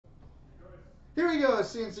Here we go,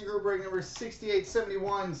 CNC group break number 6871,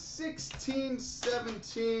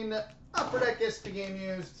 1617, Upper Deck SP game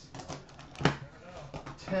used,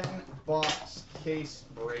 10 box case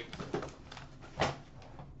break. So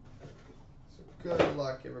good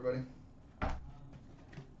luck, everybody. All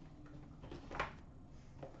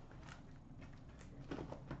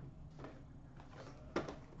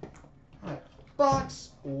right, box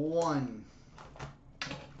 1.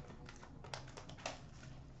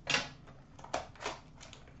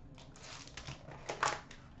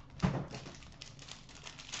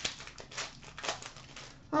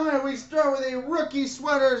 All right, we start with a rookie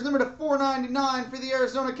sweaters, number to 499 for the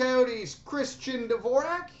Arizona Coyotes, Christian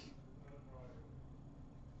Dvorak.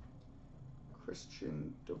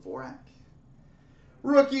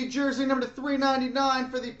 Rookie jersey, number to 399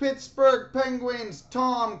 for the Pittsburgh Penguins,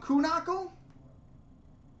 Tom Kuhnhackl.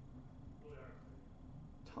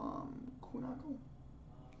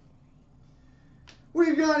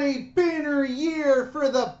 We've got a banner year for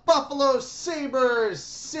the Buffalo Sabres,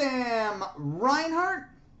 Sam Reinhart.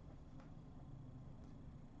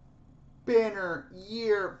 Banner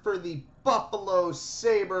year for the Buffalo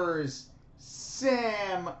Sabres,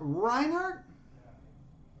 Sam Reinhart.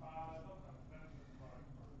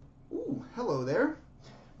 Ooh, hello there.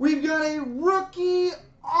 We've got a rookie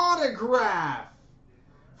autograph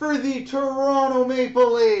for the Toronto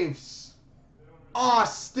Maple Leafs,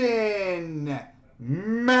 Austin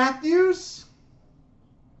Matthews.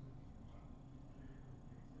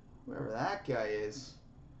 Whoever that guy is.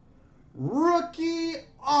 Rookie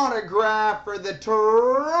autograph for the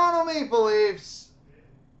Toronto Maple Leafs,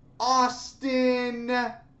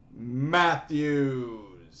 Austin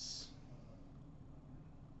Matthews.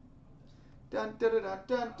 Dun dun dun dun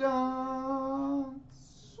dun dun.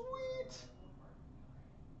 Sweet.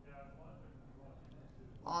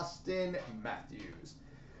 Austin Matthews.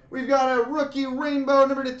 We've got a rookie rainbow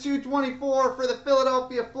number to 224 for the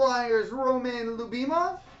Philadelphia Flyers, Roman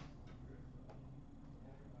Lyubimov.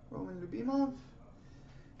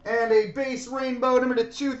 And a base rainbow number to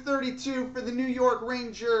 232 for the New York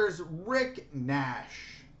Rangers, Rick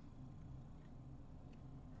Nash.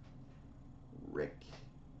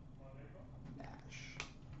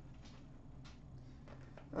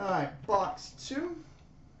 All right, box 2.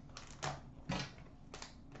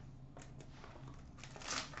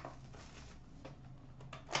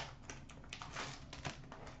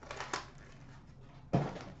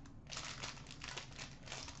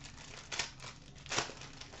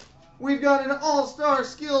 We've got an All-Star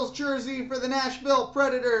Skills jersey for the Nashville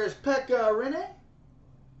Predators, Pekka Rinne.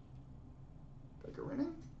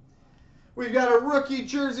 We've got a rookie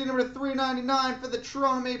jersey number 399 for the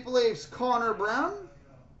Toronto Maple Leafs, Connor Brown.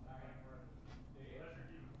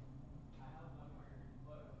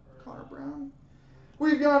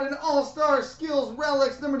 We've got an All-Star Skills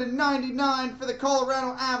Relics number to 99 for the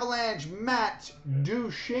Colorado Avalanche, Matt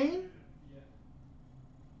Duchene.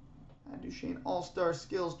 All-Star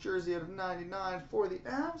Skills jersey out of 99 for the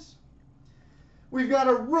Avs. We've got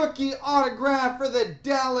a rookie autograph for the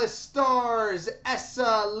Dallas Stars,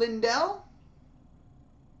 Esa Lindell.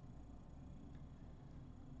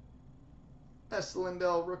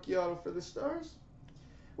 Rookie auto for the Stars.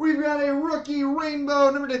 We've got a rookie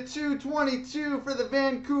rainbow number to 222 for the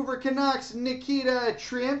Vancouver Canucks, Nikita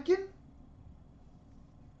Triamkin.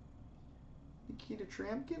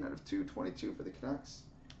 Out of 222 for the Canucks.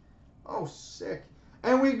 Oh, sick.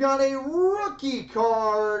 And we've got a rookie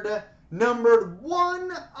card numbered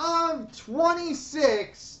 1 of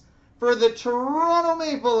 26 for the Toronto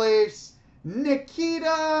Maple Leafs,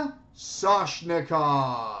 Nikita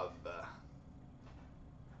Soshnikov.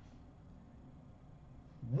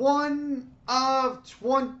 1 of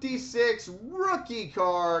 26 rookie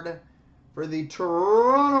card for the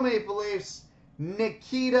Toronto Maple Leafs,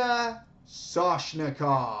 Nikita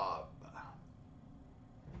Soshnikov.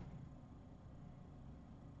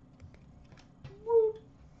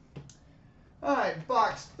 All right,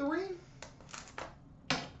 box 3.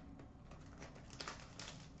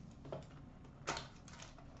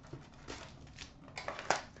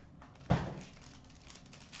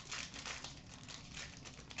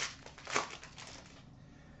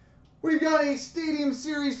 We've got a Stadium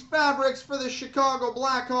Series Fabrics for the Chicago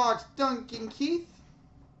Blackhawks, Duncan Keith.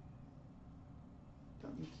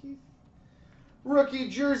 Rookie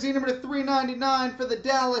jersey number 399 for the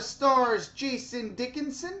Dallas Stars, Jason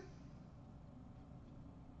Dickinson.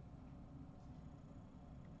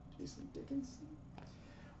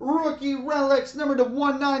 Rookie relics number to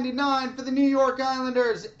 199 for the New York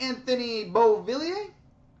Islanders, Anthony Beauvillier.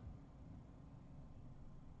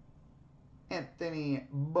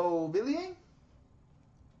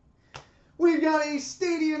 We've got a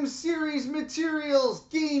Stadium Series Materials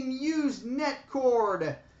Game Used Net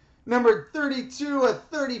Cord. Number 32 of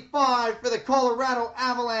 35 for the Colorado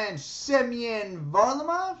Avalanche, Semyon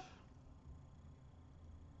Varlamov.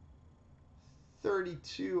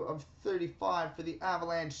 32 of 35 for the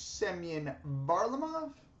Avalanche, Semyon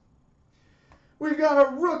Varlamov. We've got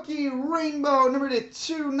a rookie rainbow, number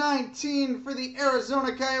 219 for the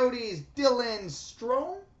Arizona Coyotes, Dylan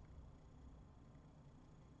Strome.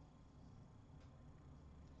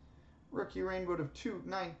 Rookie rainbow of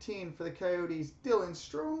 219 for the Coyotes, Dylan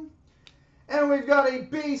Strome. And we've got a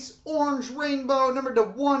base orange rainbow, number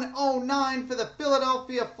 109 for the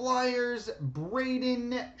Philadelphia Flyers,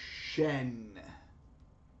 Braden Shen.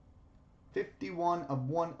 51 of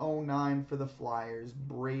 109 for the Flyers,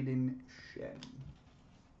 Braden Shen.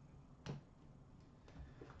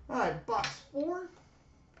 All right, box 4.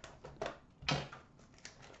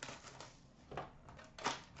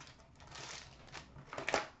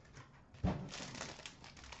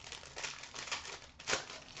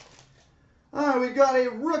 All right, we've got a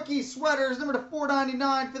rookie sweaters, number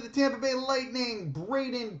 499 for the Tampa Bay Lightning,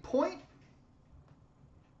 Braden Point.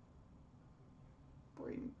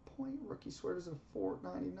 Braden Point, rookie sweaters of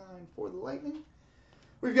 499 for the Lightning.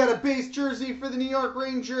 We've got a base jersey for the New York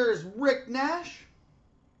Rangers, Rick Nash.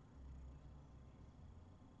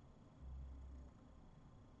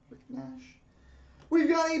 We've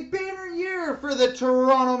got a banner year for the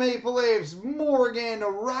Toronto Maple Leafs, Morgan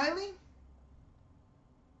Riley.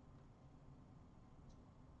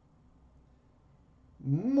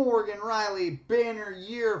 Morgan Riley, banner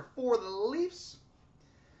year for the Leafs.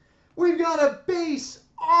 We've got a base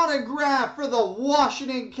autograph for the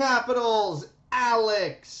Washington Capitals,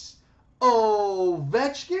 Alex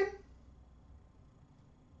Ovechkin.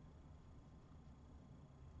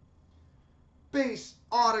 Base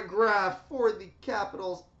autograph for the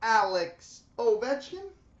Capitals, Alex Ovechkin.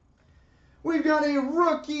 We've got a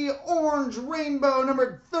rookie orange rainbow,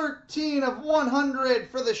 number 13 of 100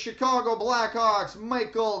 for the Chicago Blackhawks,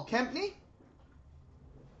 Michael Kempny.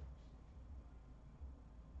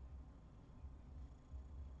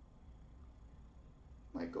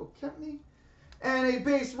 Michael Kempny. And a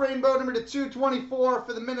base rainbow, number 224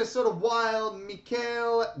 for the Minnesota Wild,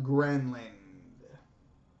 Mikael Granlund.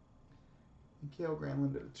 Mikael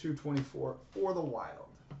Granlund at 224 for the Wild.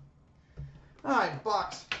 All right,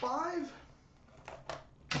 box 5.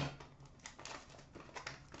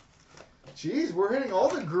 Jeez, we're hitting all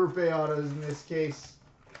the Group A autos in this case.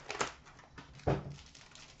 All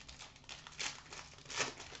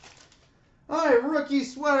right, rookie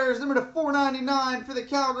sweaters, number 499 for the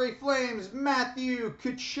Calgary Flames, Matthew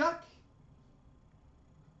Tkachuk.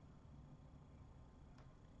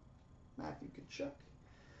 Matthew Tkachuk.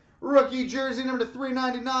 Rookie jersey, number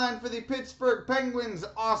 399 for the Pittsburgh Penguins,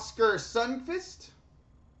 Oscar Sundqvist.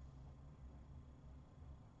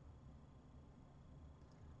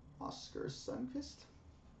 Oscar Sundqvist.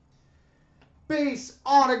 Base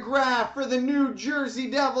autograph for the New Jersey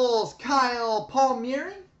Devils, Kyle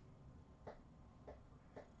Palmieri.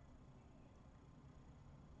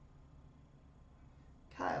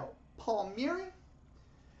 Kyle Palmieri.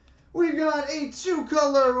 We've got a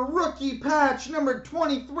 2-color rookie patch, number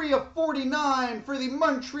 23 of 49 for the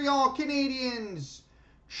Montreal Canadiens,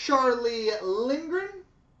 Charlie Lindgren.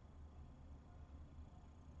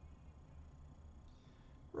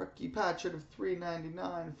 Rookie patch out of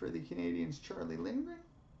 $3.99 for the Canadiens, Charlie Lindgren.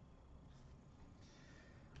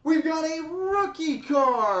 We've got a rookie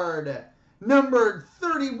card, numbered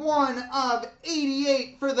 31 of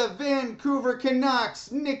 88 for the Vancouver Canucks,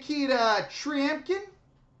 Nikita Triamkin.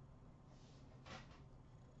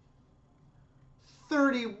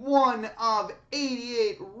 31 of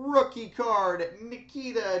 88 rookie card,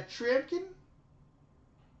 Nikita Triamkin.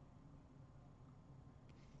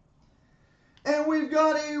 And we've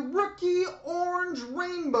got a rookie orange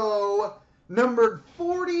rainbow, numbered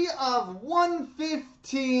 40 of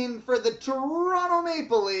 115 for the Toronto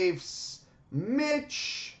Maple Leafs,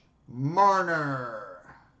 Mitch Marner.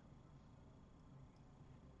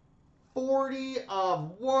 40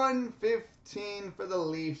 of 115 for the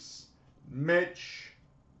Leafs, Mitch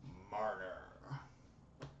Marner.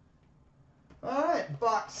 All right,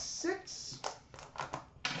 box 6.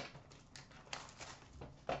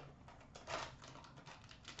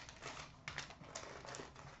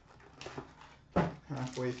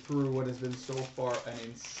 Halfway through what has been so far an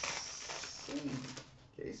insane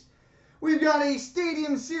case. We've got a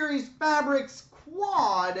Stadium Series Fabrics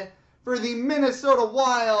quad for the Minnesota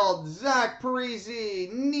Wild, Zach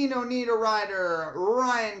Parise, Nino Niederreiter,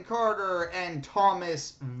 Ryan Carter, and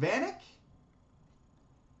Thomas Vanek.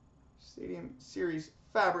 Stadium Series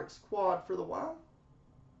Fabrics quad for the Wild.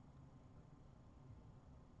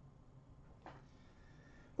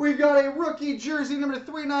 We've got a rookie jersey number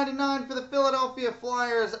 /399 for the Philadelphia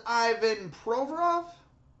Flyers, Ivan Provorov.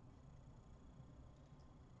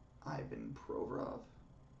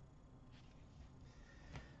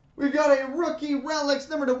 We've got a rookie relics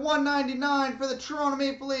number /199 for the Toronto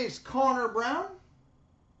Maple Leafs, Connor Brown.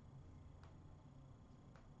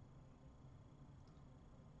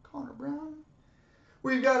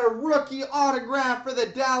 We've got a rookie autograph for the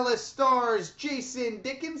Dallas Stars, Jason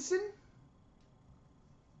Dickinson.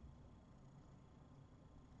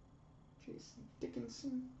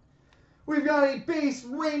 We've got a base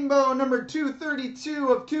rainbow number 232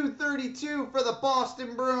 of 232 for the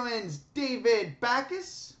Boston Bruins, David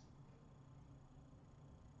Backes.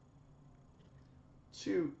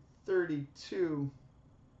 232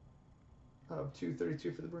 of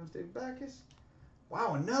 232 for the Bruins, David Backes.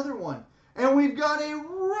 Wow, another one. And we've got a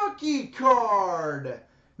rookie card,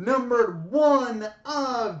 numbered 1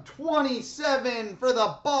 of 27 for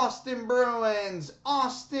the Boston Bruins,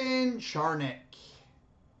 Austin Charnick.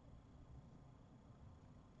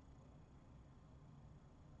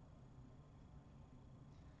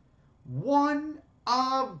 1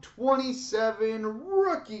 of 27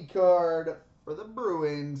 rookie card for the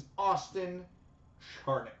Bruins, Austin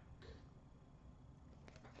Charnick.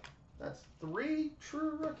 That's 3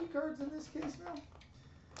 true rookie cards in this case now.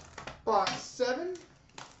 Box 7.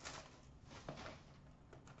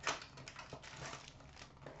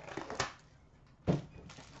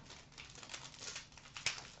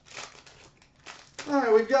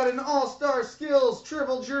 Alright, we've got an All-Star Skills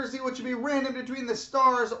triple jersey, which will be random between the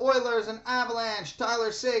Stars, Oilers, and Avalanche.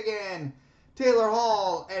 Tyler Seguin, Taylor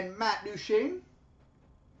Hall, and Matt Duchene.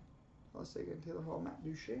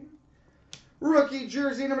 Rookie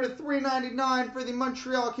jersey number /399 for the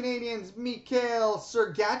Montreal Canadiens, Mikhail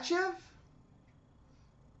Sergachev.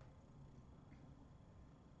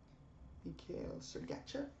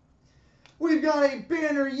 We've got a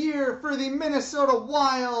banner year for the Minnesota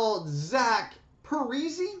Wild, Zach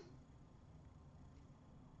Parise.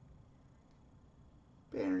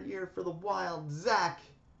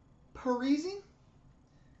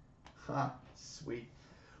 Sweet.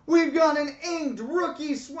 We've got an inked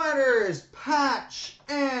rookie sweaters, patch,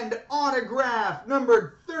 and autograph,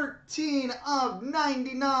 numbered 13 of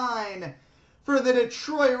 99 for the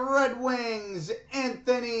Detroit Red Wings,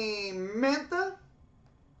 Anthony Mantha.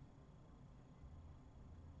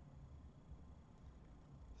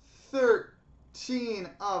 13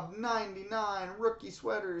 of 99 rookie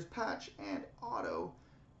sweaters, patch, and auto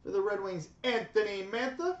for the Red Wings, Anthony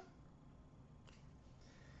Mantha.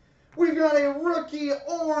 We've got a rookie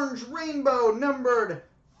orange rainbow numbered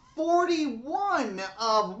 41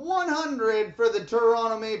 of 100 for the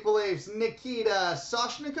Toronto Maple Leafs, Nikita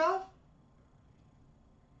Soshnikov.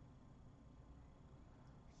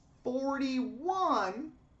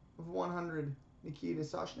 41 of 100, Nikita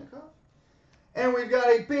Soshnikov. And we've got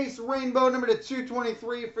a base rainbow number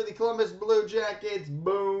 /223 for the Columbus Blue Jackets,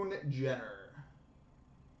 Boone Jenner.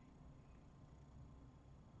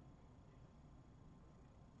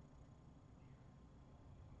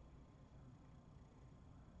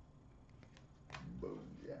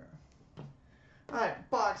 All right,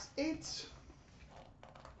 box 8.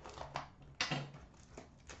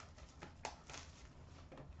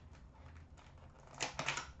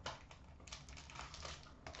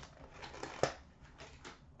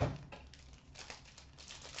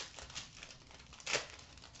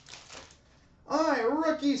 All right,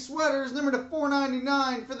 rookie sweaters number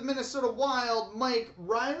 /499 for the Minnesota Wild, Mike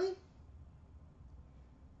Riley.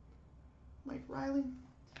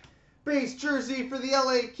 Base jersey for the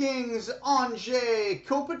LA Kings, Anze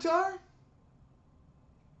Kopitar.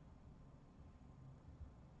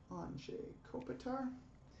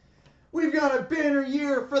 We've got a banner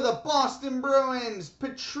year for the Boston Bruins,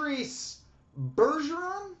 Patrice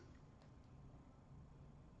Bergeron.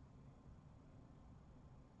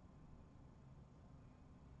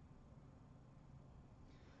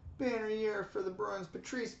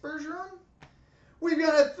 We've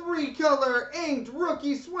got a 3-color inked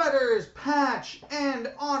rookie sweaters, patch,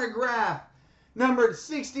 and autograph, numbered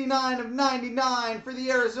 69 of 99 for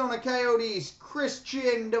the Arizona Coyotes,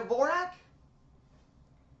 Christian Dvorak.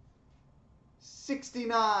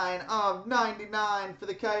 69 of 99 for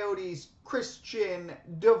the Coyotes, Christian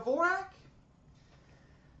Dvorak.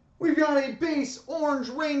 We've got a base orange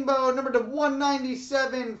rainbow number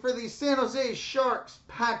 /197 for the San Jose Sharks,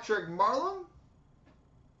 Patrick Marleau.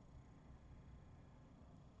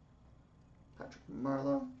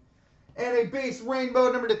 And a base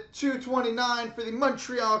rainbow number /229 for the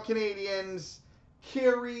Montreal Canadiens,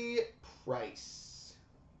 Carey Price.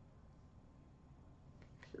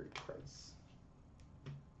 Carey Price.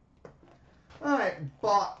 All right,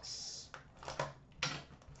 box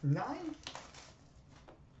 9.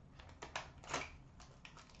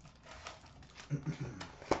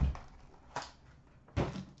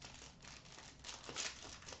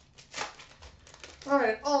 All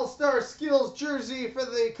right, All-Star Skills jersey for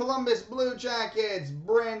the Columbus Blue Jackets,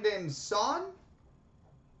 Brandon Saad.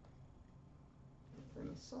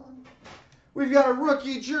 We've got a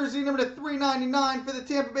rookie jersey number to 399 for the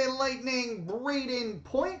Tampa Bay Lightning, Braden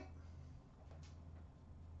Point.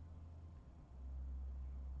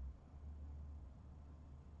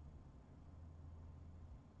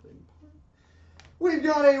 We've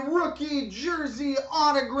got a rookie jersey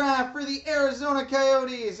autograph for the Arizona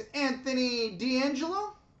Coyotes, Anthony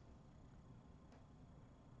DeAngelo.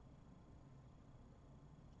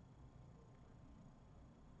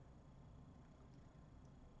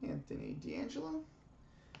 Anthony DeAngelo.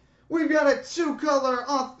 We've got a 2-color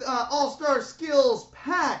All-Star Skills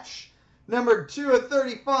patch, number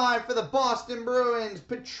 2/35 for the Boston Bruins,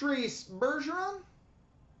 Patrice Bergeron.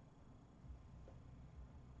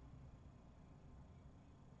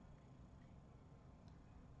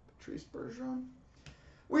 Patrice Bergeron.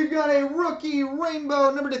 We've got a rookie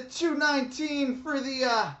rainbow number to 219 for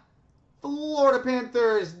the Florida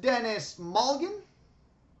Panthers, Dennis Malgin.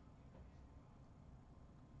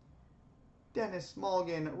 Dennis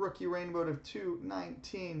Malgin, rookie rainbow to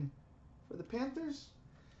 219 for the Panthers.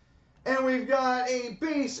 And we've got a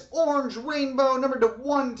base orange rainbow number to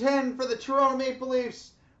 110 for the Toronto Maple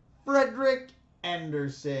Leafs, Frederick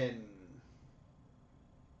Anderson.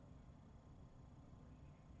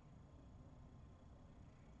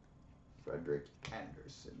 Frederick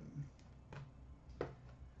Anderson.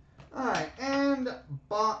 All right, and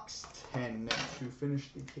box 10 to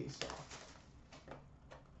finish the case off.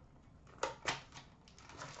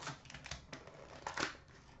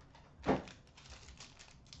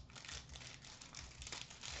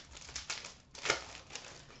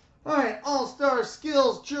 All right, All-Star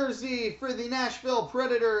Skills jersey for the Nashville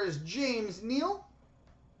Predators, James Neal.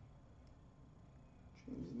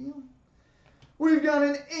 We've got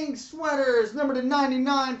an ink sweaters, number to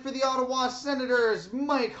 99 for the Ottawa Senators,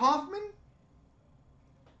 Mike Hoffman.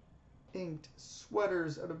 Inked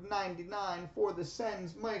sweaters out of 99 for the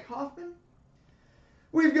Sens, Mike Hoffman.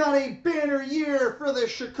 We've got a banner year for the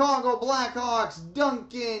Chicago Blackhawks,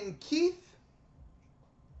 Duncan Keith.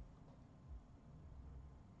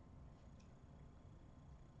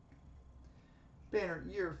 Banner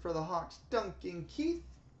year for the Hawks, Duncan Keith.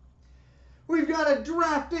 We've got a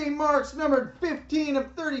draft day marks numbered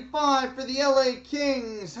 15/35 for the LA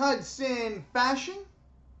Kings, Hudson Fasching.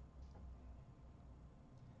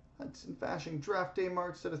 Hudson Fasching draft day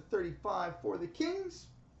marks out of 35 for the Kings.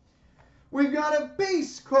 We've got a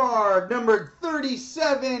base card numbered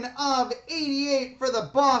 37/88 for the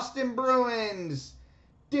Boston Bruins,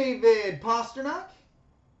 David Pastrnak.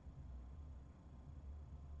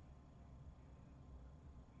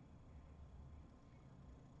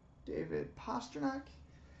 David Pastrnak.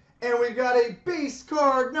 And we've got a base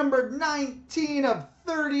card numbered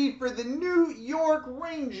 19/30 for the New York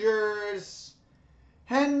Rangers,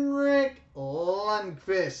 Henrik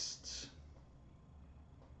Lundqvist.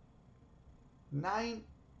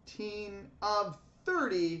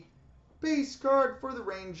 19/30 base card for the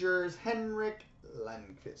Rangers, Henrik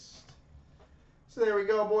Lundqvist. So there we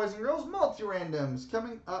go, boys and girls. Multi-randoms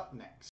coming up next.